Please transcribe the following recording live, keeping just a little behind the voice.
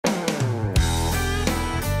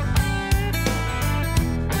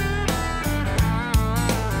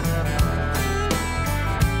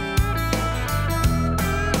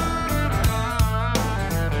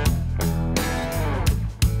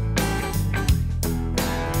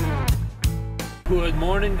Good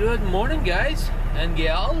morning, guys and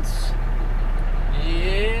gals.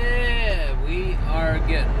 Yeah, we are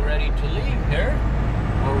getting ready to leave here.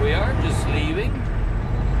 Or we are just leaving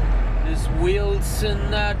this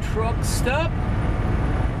Wilson truck stop.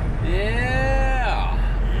 Yeah.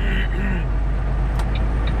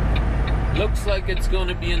 Looks like it's going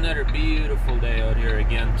to be another beautiful day out here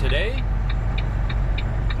again today.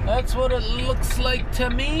 That's what it looks like to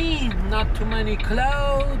me. Not too many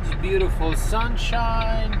clouds, beautiful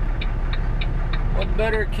sunshine. What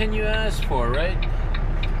better can you ask for, right?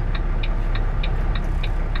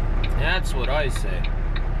 That's what I say.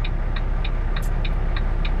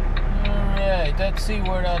 Alright, let's see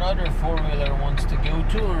where that other four-wheeler wants to go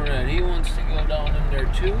to. Alright, he wants to go down in there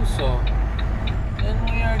too, so then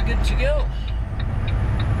we are good to go.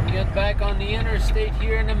 We'll get back on the interstate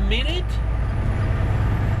here in a minute.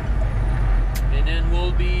 And then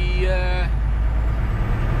we'll be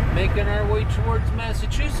making our way towards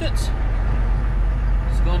Massachusetts.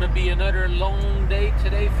 It's going to be another long day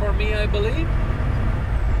today for me, I believe.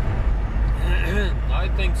 I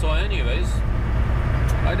think so anyways.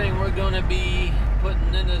 I think we're going to be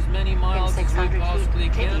putting in as many miles as we possibly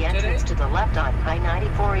can today. To the left on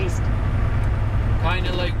I-94 East. Kind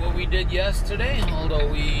of like what we did yesterday, although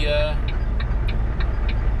we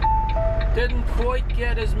didn't quite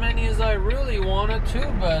get as many as I really wanted to,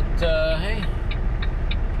 but hey,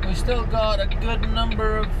 we still got a good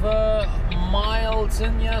number of miles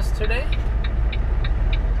in yesterday.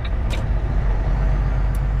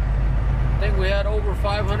 I think we had over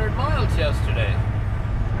 500 miles yesterday.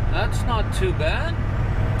 That's not too bad.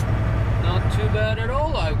 Not too bad at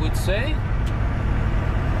all, I would say.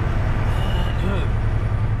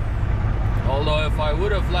 Although if I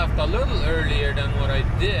would have left a little earlier than what I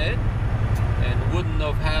did, and wouldn't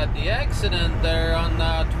have had the accident there on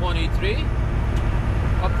 23,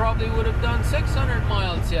 I probably would have done 600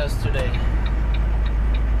 miles yesterday.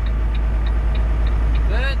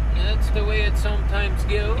 But that's the way it sometimes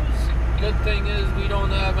goes. Good thing is we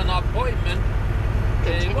don't have an appointment.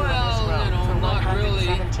 Well, you know, not really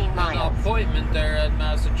an appointment there at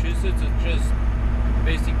Massachusetts. It's just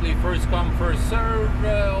basically first come, first serve,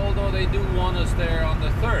 although they do want us there on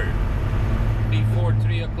the 3rd. Before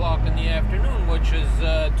 3 o'clock in the afternoon, which is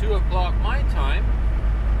 2 o'clock my time,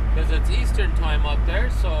 because it's Eastern time up there,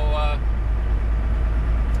 so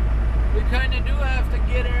we kind of do have to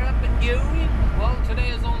get her up and going. Well,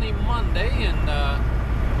 today is only Monday, and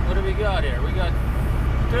what do we got here? We got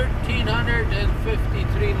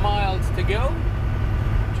 1,353 miles to go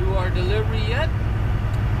to our delivery yet.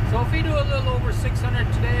 So if we do a little over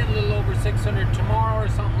 600 today and a little over 600 tomorrow or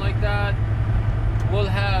something like that, we'll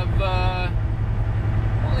have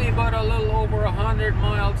only about a little over 100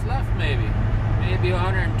 miles left, maybe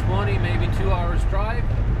 120, maybe 2 hours drive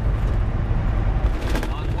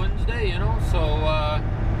on Wednesday, you know. So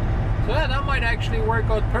yeah, that might actually work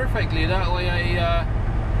out perfectly. That way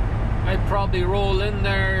I'd probably roll in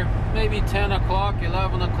there maybe 10 o'clock,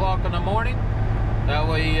 11 o'clock in the morning. That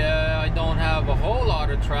way I don't have a whole lot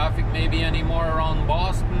of traffic, maybe any more around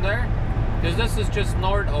Boston there, because this is just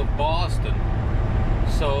north of Boston.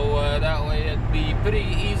 So that way it'd be pretty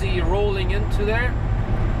easy rolling into there.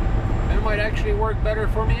 It might actually work better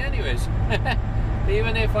for me anyways.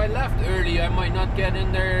 Even if I left early, I might not get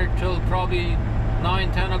in there till probably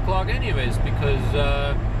 9, 10 o'clock anyways, because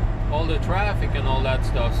all the traffic and all that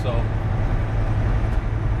stuff. So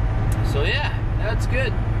yeah, that's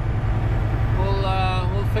good. We'll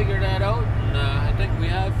figure that out, and I think we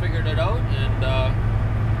have figured it out, and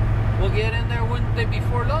we'll get in there Wednesday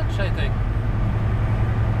before lunch, I think.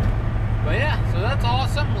 But yeah, so that's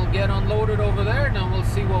awesome. We'll get unloaded over there, and then we'll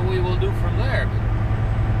see what we will do from there.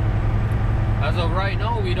 But as of right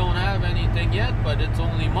now, we don't have anything yet, but it's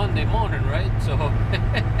only Monday morning, right? So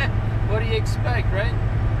what do you expect, right?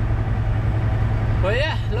 But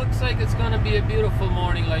yeah, looks like it's gonna be a beautiful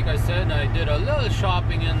morning. Like I said, I did a little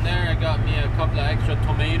shopping in there. I got me a couple of extra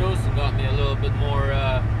tomatoes and got me a little bit more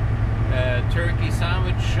turkey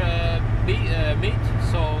sandwich meat.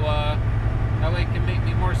 So that way I can make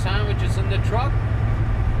me more sandwiches in the truck.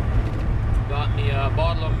 Got me a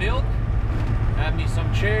bottle of milk. Had me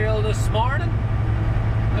some cherry ale this morning.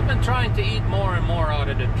 I've been trying to eat more and more out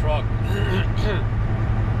of the truck.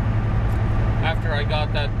 After I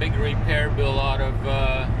got that big repair bill out of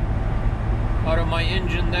my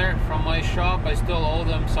engine there from my shop, I still owe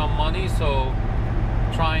them some money, so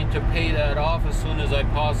trying to pay that off as soon as I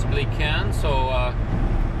possibly can. So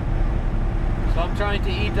I'm trying to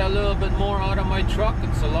eat a little bit more out of my truck.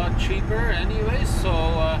 It's a lot cheaper anyway, so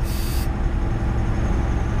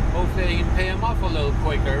hopefully I can pay them off a little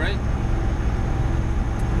quicker, right?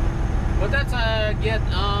 But that's get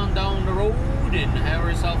on down the road and have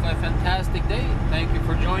yourself a fantastic day. Thank you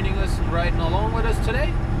for joining us and riding along with us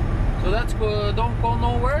today. So that's good. Don't go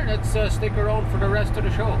nowhere. Let's stick around for the rest of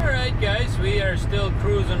the show. Alright guys, we are still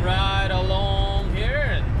cruising right along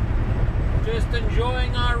here and just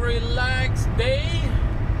enjoying our relaxed day.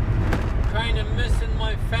 Kind of missing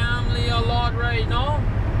my family a lot right now,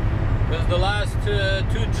 because the last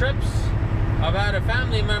two trips I've had a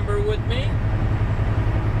family member with me.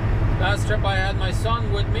 Last trip I had my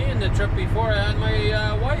son with me, and the trip before I had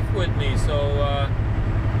my wife with me. So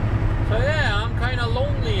yeah, I'm kind of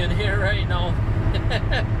lonely in here right now.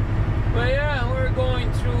 But yeah, we're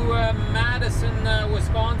going through Madison,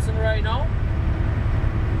 Wisconsin right now.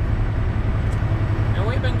 And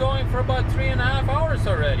we've been going for about 3.5 hours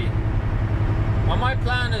already. Well, my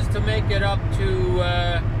plan is to make it up to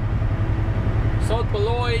South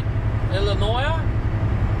Beloit, Illinois.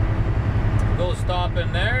 Go stop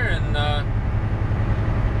in there and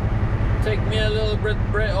take me a little bit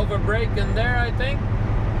of a break in there, I think.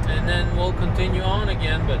 And then we'll continue on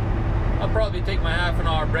again, but I'll probably take my half an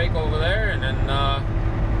hour break over there and then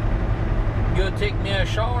go take me a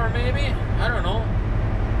shower maybe. I don't know.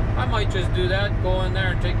 I might just do that, go in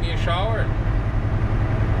there and take me a shower and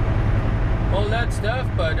all that stuff,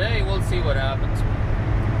 but hey, we'll see what happens.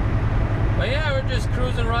 But yeah, we're just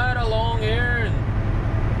cruising right along here and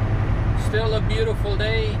still a beautiful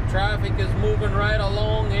day. Traffic is moving right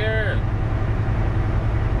along here.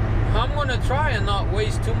 I'm gonna try and not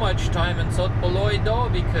waste too much time in South Beloit though,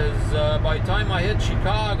 because by the time I hit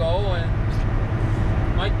Chicago, and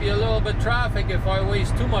might be a little bit traffic if I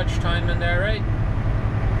waste too much time in there, right?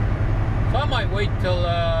 So I might wait till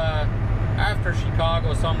after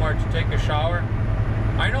Chicago somewhere to take a shower.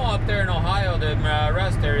 I know up there in Ohio, the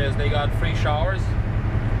rest areas, they got free showers.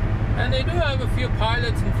 And they do have a few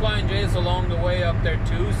pilots and Flying J's along the way up there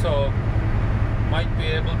too, so might be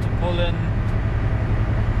able to pull in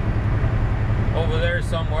over there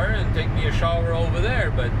somewhere and take me a shower over there.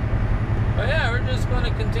 But yeah, we're just going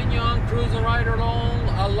to continue on cruising right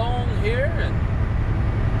along here and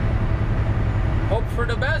hope for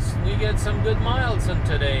the best. We get some good miles in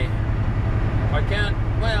today. I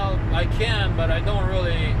can, but I don't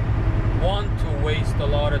really want to waste a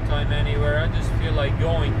lot of time anywhere. I just feel like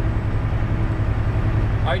going.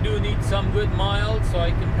 I do need some good miles so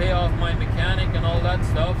I can pay off my mechanic and all that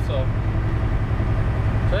stuff. So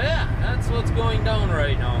yeah, that's what's going down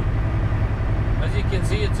right now. As you can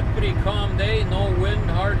see, it's a pretty calm day. No wind,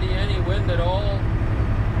 hardly any wind at all.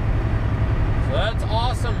 So that's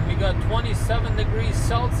awesome. We got 27 degrees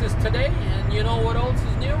Celsius today, and you know what else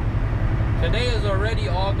is new? Today is already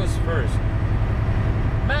August 1st.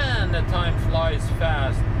 Man, the time flies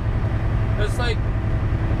fast. It's like,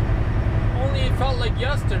 only it felt like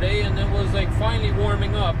yesterday, and it was like finally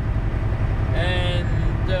warming up. And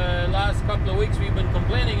the last couple of weeks we've been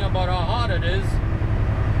complaining about how hot it is.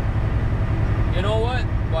 You know what?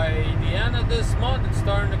 By the end of this month, it's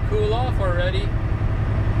starting to cool off already.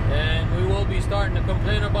 And we will be starting to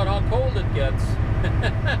complain about how cold it gets.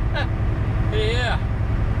 Yeah.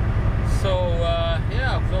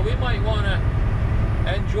 So we might want to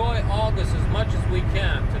enjoy August as much as we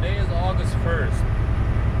can. Today is August 1st.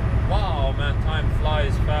 Wow, man, time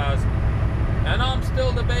flies fast. And I'm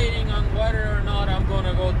still debating on whether or not I'm going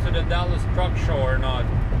to go to the Dallas Truck Show or not.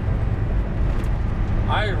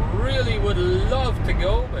 I really would love to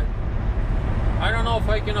go, but I don't know if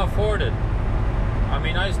I can afford it. I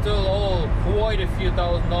mean, I still owe quite a few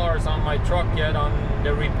 $1,000s on my truck yet on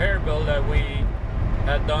the repair bill that we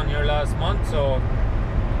had done here last month, so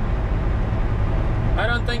I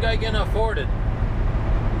don't think I can afford it.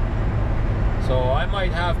 So I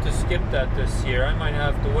might have to skip that this year. I might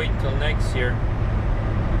have to wait till next year.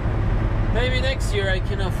 Maybe next year I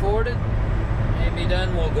can afford it. Maybe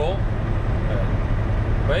then we'll go.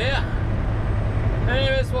 But yeah.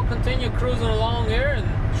 Anyways, we'll continue cruising along here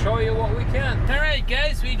and show you what we can. Alright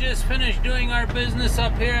guys, we just finished doing our business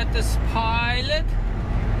up here at this pilot.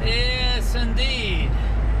 Yes indeed.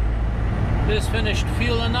 Just finished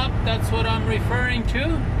fueling up, that's what I'm referring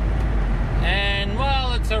to. And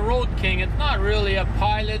well, it's a Road King. It's not really a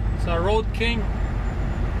pilot, it's a Road King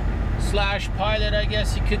slash pilot, I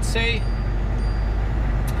guess you could say.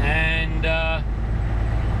 And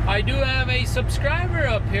I do have a subscriber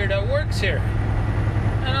up here that works here.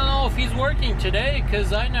 I don't know if he's working today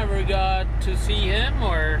because I never got to see him,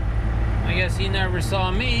 or I guess he never saw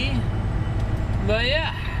me. But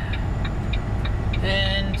yeah.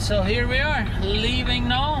 And so here we are, leaving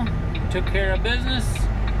now. Took care of business.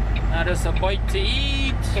 That is a bite to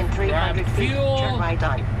eat. In 300 feet, fuel. turn right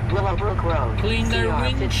on Willowbrook Road. Clean their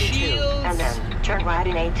CR 52, windshields. and then turn right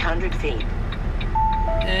in 800 feet.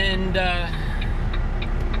 And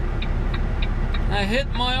I hit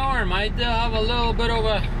my arm. I did have a little bit of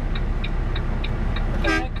a... What the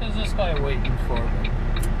heck is this guy waiting for?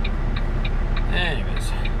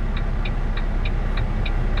 Anyways,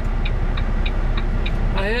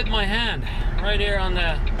 I hit my hand right here on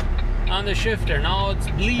the shifter. Now it's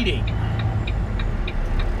bleeding.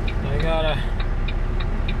 I gotta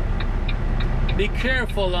be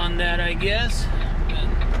careful on that, I guess.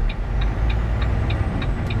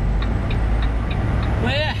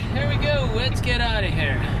 Well, yeah, here we go. Let's get out of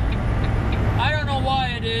here. I don't know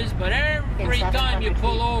why it is, but every time you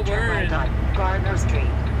pull over and Gardner Street.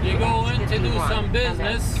 you go in to do some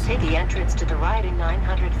business, take the entrance to the right in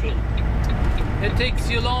 900 feet. it takes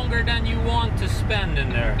you longer than you want to spend in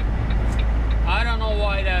there. I don't know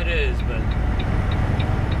why that is, but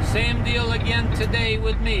same deal again today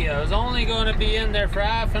with me. I was only going to be in there for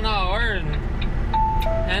half an hour and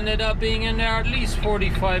ended up being in there at least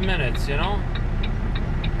 45 minutes, you know.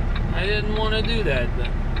 I didn't want to do that, but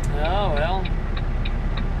oh well.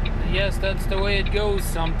 Yes, that's the way it goes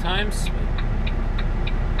sometimes.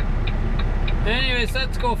 Anyways,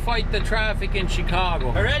 let's go fight the traffic in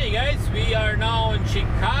Chicago. Alrighty guys, we are now in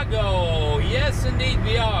Chicago. Yes indeed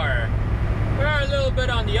we are. We're a little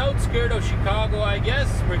bit on the outskirts of Chicago, I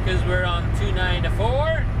guess, because we're on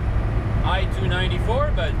 294,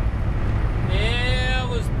 I-294, but yeah, it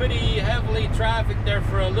was pretty heavily trafficked there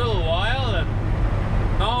for a little while, and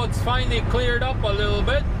now it's finally cleared up a little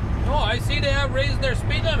bit. Oh, I see they have raised their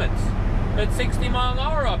speed limits. It's 60 mile an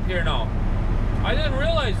hour up here now. I didn't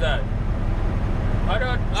realize that.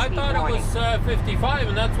 I thought it was 55,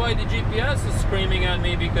 and that's why the GPS is screaming at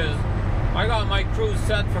me, because I got my cruise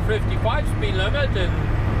set for 55 speed limit, and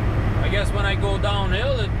I guess when I go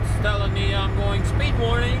downhill it's telling me I'm going speed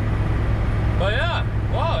warning. But yeah,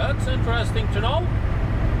 wow, that's interesting to know.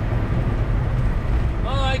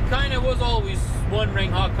 Well, I kind of was always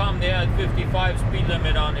wondering how come they had 55 speed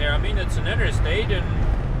limit on here. I mean, it's an interstate, and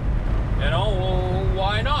you know,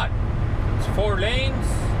 why not? It's 4 lanes.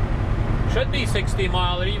 Should be 60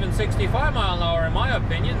 mile or even 65 mile an hour in my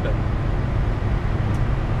opinion,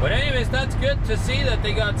 but anyways, that's good to see that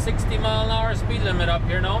they got 60 mile an hour speed limit up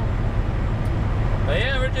here now. But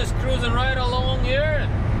yeah, we're just cruising right along here,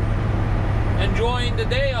 enjoying the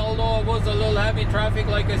day, although it was a little heavy traffic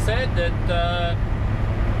like I said. That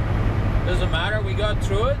doesn't matter, we got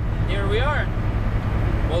through it, and here we are.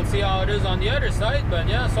 We'll see how it is on the other side, but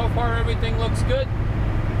yeah, so far everything looks good.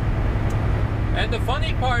 And the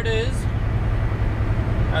funny part is,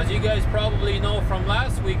 as you guys probably know from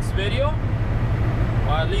last week's video,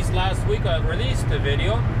 or at least last week I released a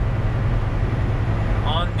video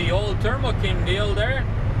on the old Thermo King deal there,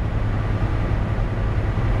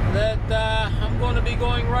 that I'm going to be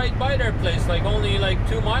going right by their place, like only like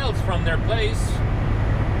 2 miles from their place.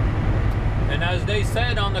 And as they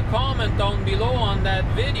said on the comment down below on that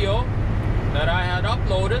video that I had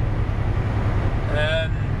uploaded,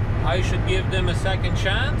 I should give them a second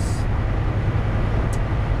chance.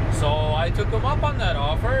 So I took them up on that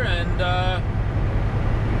offer, and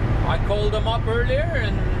I called them up earlier,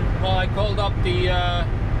 and well, I called up the I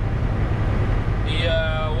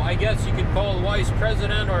guess you could call vice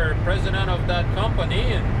president or president of that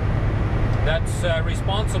company, and that's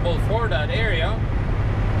responsible for that area,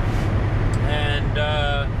 and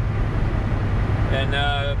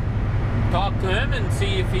talk to him and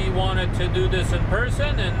see if he wanted to do this in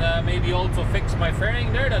person, and maybe also fix my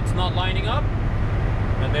fairing there that's not lining up.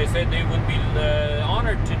 And they said they would be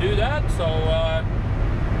honored to do that. So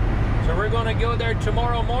so we're going to go there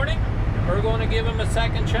tomorrow morning. We're going to give him a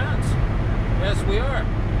second chance. Yes, we are.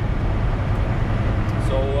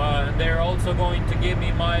 So they're also going to give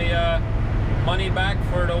me my money back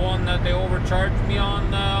for the one that they overcharged me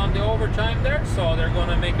on the overtime there. So they're going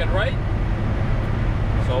to make it right.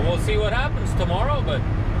 So we'll see what happens tomorrow, but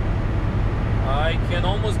I can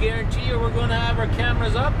almost guarantee you we're going to have our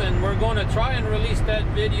cameras up, and we're going to try and release that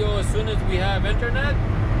video as soon as we have internet.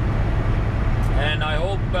 And I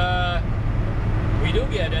hope we do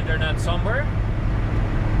get internet somewhere,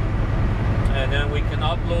 and then we can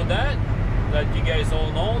upload that, let you guys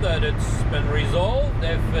all know that it's been resolved,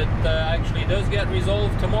 if it actually does get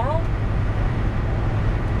resolved tomorrow,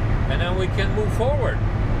 and then we can move forward.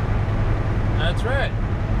 That's right.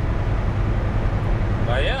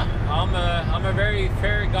 But yeah, I'm a very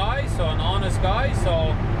fair guy, so an honest guy,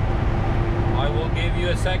 so I will give you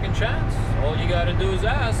a second chance. All you gotta do is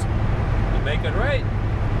ask and make it right.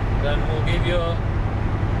 Then we'll give you a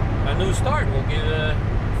new start. We'll give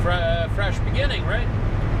fresh beginning, right?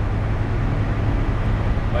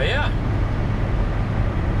 But yeah.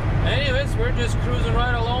 Anyways, we're just cruising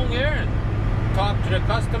right along here and talked to the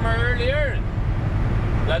customer earlier and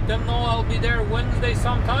let them know I'll be there Wednesday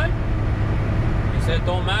sometime. He said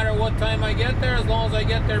don't matter what time I get there, as long as I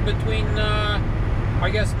get there between I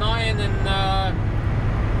guess 9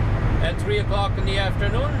 and 3 o'clock in the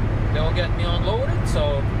afternoon, they'll get me unloaded.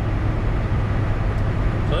 So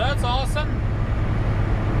that's awesome.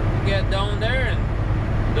 We'll get down there and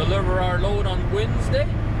deliver our load on Wednesday.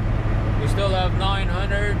 We still have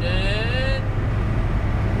 900 and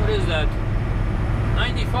what is that?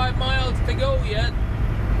 95 miles to go yet.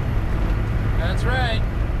 That's right.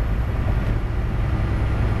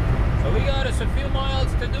 So we got us a few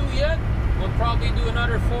miles to do yet. We'll probably do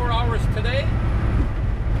another 4 hours today.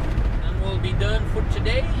 And we'll be done for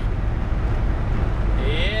today.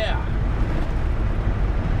 Yeah.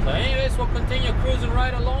 So anyways, we'll continue cruising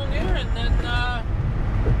right along here and then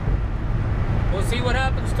we'll see what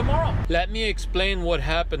happens tomorrow. Let me explain what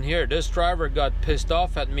happened here. This driver got pissed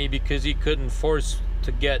off at me because he couldn't force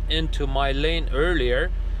to get into my lane earlier.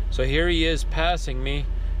 So here he is passing me.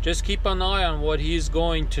 Just keep an eye on what he's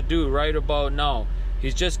going to do right about now.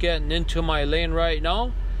 He's just getting into my lane right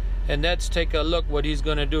now. And let's take a look what he's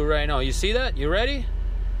gonna do right now. You see that? You ready?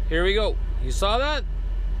 Here we go. You saw that?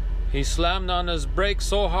 He slammed on his brakes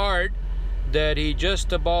so hard that he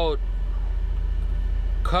just about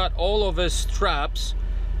cut all of his straps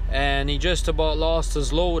and he just about lost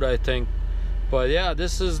his load, I think. But yeah,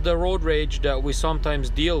 this is the road rage that we sometimes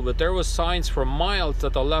deal with. There was signs for miles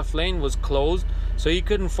that the left lane was closed, so he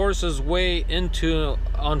couldn't force his way into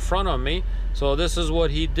on front of me. So this is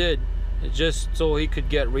what he did, just so he could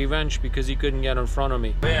get revenge because he couldn't get in front of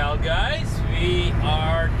me. Well guys, we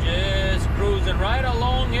are just cruising right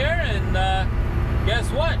along here and guess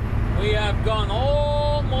what? We have gone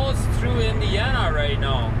almost through Indiana right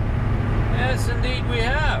now. Yes, indeed we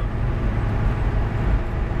have.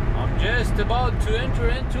 I'm just about to enter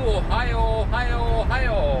into Ohio.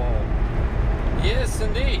 Yes,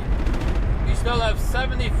 indeed. We still have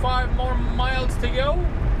 75 more miles to go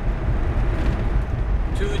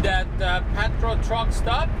to that Petro truck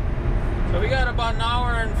stop. So we got about an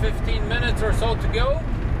hour and 15 minutes or so to go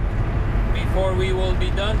before we will be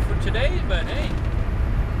done for today. But hey,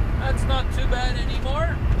 that's not too bad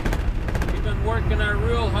anymore. We've been working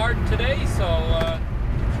real hard today, so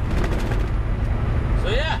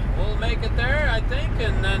yeah, we'll make it there, I think,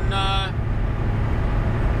 and then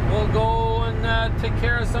we'll go and take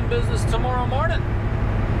care of some business tomorrow morning.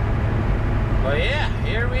 But yeah,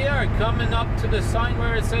 here we are coming up to the sign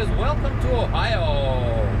where it says "Welcome to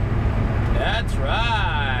Ohio." That's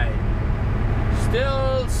right.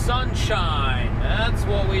 Still sunshine. That's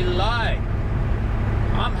what we like.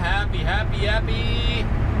 I'm happy.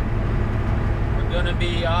 We're gonna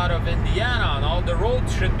be out of Indiana and all the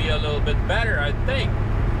roads should be a little bit better, I think.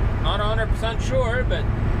 Not 100% sure, but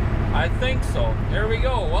I think so. Here we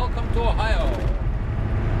go. Welcome to Ohio.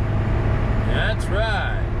 That's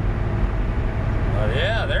right. But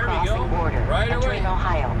yeah, there we go. Right away.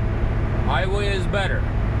 Ohio. Highway is better.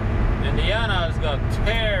 Indiana has got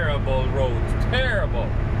terrible roads. Terrible.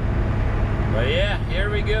 But yeah, here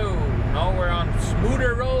we go. Now we're on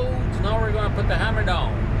smoother roads. Now we're gonna put the hammer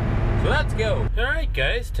down. So let's go. Alright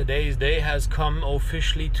guys, today's day has come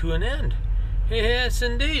officially to an end. Yes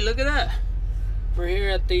indeed, look at that. We're here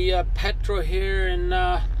at the Petro here in,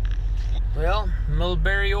 well,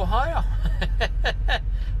 Millbury, Ohio.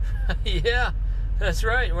 Yeah, that's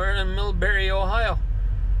right, we're in Millbury, Ohio.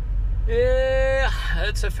 Yeah,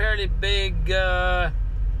 it's a fairly big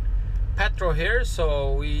Petro here,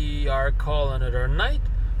 so we are calling it our night.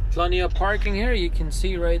 Plenty of parking here. You can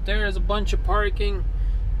see right there, there's a bunch of parking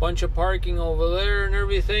over there and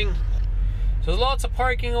everything. So there's lots of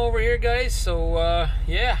parking over here, guys. So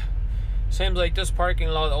yeah, seems like this parking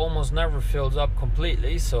lot almost never fills up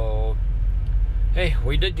completely. So hey,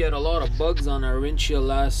 we did get a lot of bugs on our windshield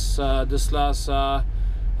this last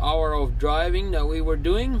hour of driving that we were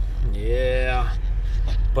doing. Yeah,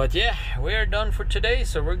 but yeah, we're done for today,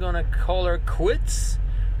 so we're gonna call her quits.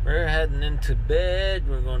 We're heading into bed.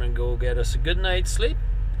 We're gonna go get us a good night's sleep,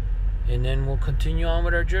 and then we'll continue on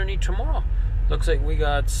with our journey tomorrow. Looks like we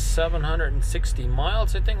got 760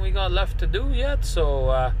 miles I think we got left to do yet,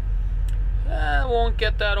 so won't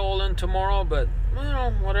get that all in tomorrow, but you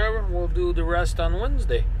know, whatever, we'll do the rest on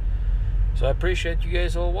Wednesday. So I appreciate you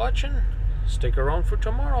guys all watching. Stick around for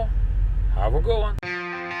tomorrow. Have a good one.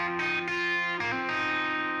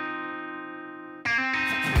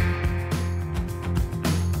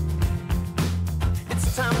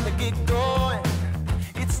 It's time to get going.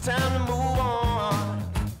 It's time to move on.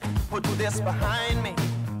 this behind me.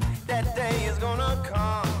 That day is gonna